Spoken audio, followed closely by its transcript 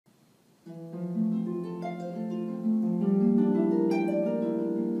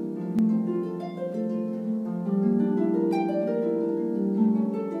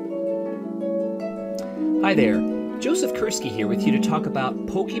Hi there, Joseph Kursky here with you to talk about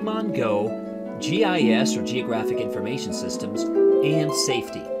Pokemon Go, GIS or Geographic Information Systems, and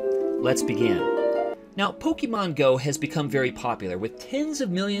safety. Let's begin. Now, Pokemon Go has become very popular with tens of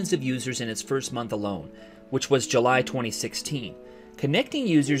millions of users in its first month alone, which was July 2016, connecting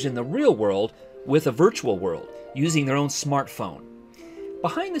users in the real world with a virtual world using their own smartphone.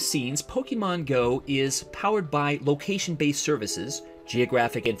 Behind the scenes, Pokemon Go is powered by location-based services,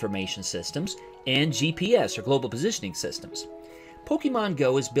 Geographic Information Systems, and GPS, or Global Positioning Systems. Pokemon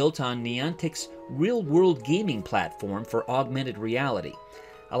Go is built on Niantic's real-world gaming platform for augmented reality,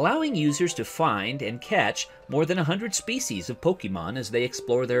 allowing users to find and catch more than 100 species of Pokemon as they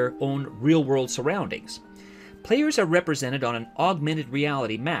explore their own real-world surroundings. Players are represented on an augmented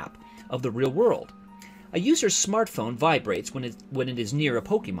reality map of the real world. A user's smartphone vibrates when it is near a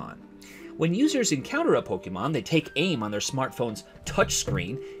Pokemon. When users encounter a Pokemon, they take aim on their smartphone's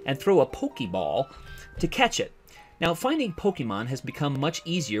touchscreen and throw a Pokeball to catch it. Now, finding Pokemon has become much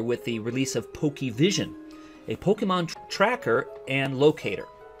easier with the release of PokeVision, a Pokemon tracker and locator.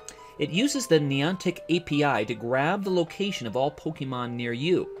 It uses the Niantic API to grab the location of all Pokemon near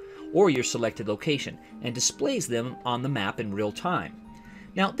you, or your selected location, and displays them on the map in real time.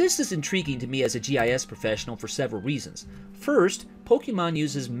 Now, this is intriguing to me as a GIS professional for several reasons. First, Pokemon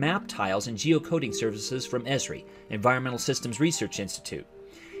uses map tiles and geocoding services from Esri, Environmental Systems Research Institute.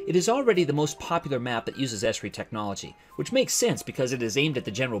 It is already the most popular map that uses Esri technology, which makes sense because it is aimed at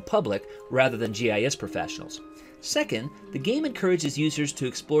the general public rather than GIS professionals. Second, the game encourages users to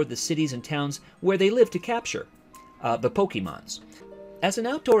explore the cities and towns where they live to capture the Pokemons. As an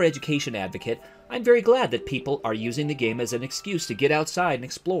outdoor education advocate, I'm very glad that people are using the game as an excuse to get outside and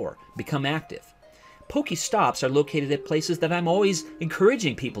explore, become active. Pokestops are located at places that I'm always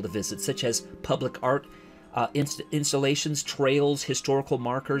encouraging people to visit, such as public art installations, trails, historical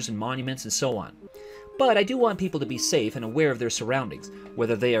markers, and monuments, and so on. But I do want people to be safe and aware of their surroundings,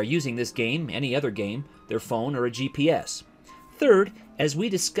 whether they are using this game, any other game, their phone, or a GPS. Third, as we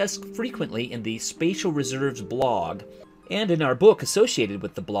discuss frequently in the Spatial Reserves blog, and in our book associated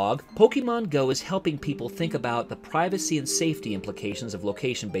with the blog, Pokemon Go is helping people think about the privacy and safety implications of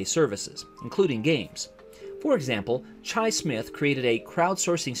location-based services, including games. For example, Chai Smith created a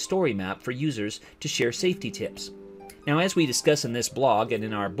crowdsourcing story map for users to share safety tips. Now, as we discuss in this blog and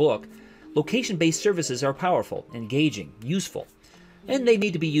in our book, location-based services are powerful, engaging, useful, and they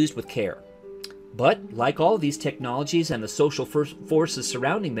need to be used with care. But, like all of these technologies and the social forces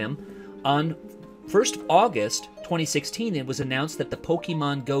surrounding them, on 1st of August 2016, it was announced that the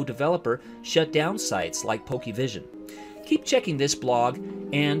Pokemon Go developer shut down sites like PokeVision. Keep checking this blog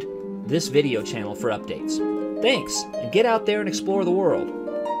and this video channel for updates. Thanks, and get out there and explore the world.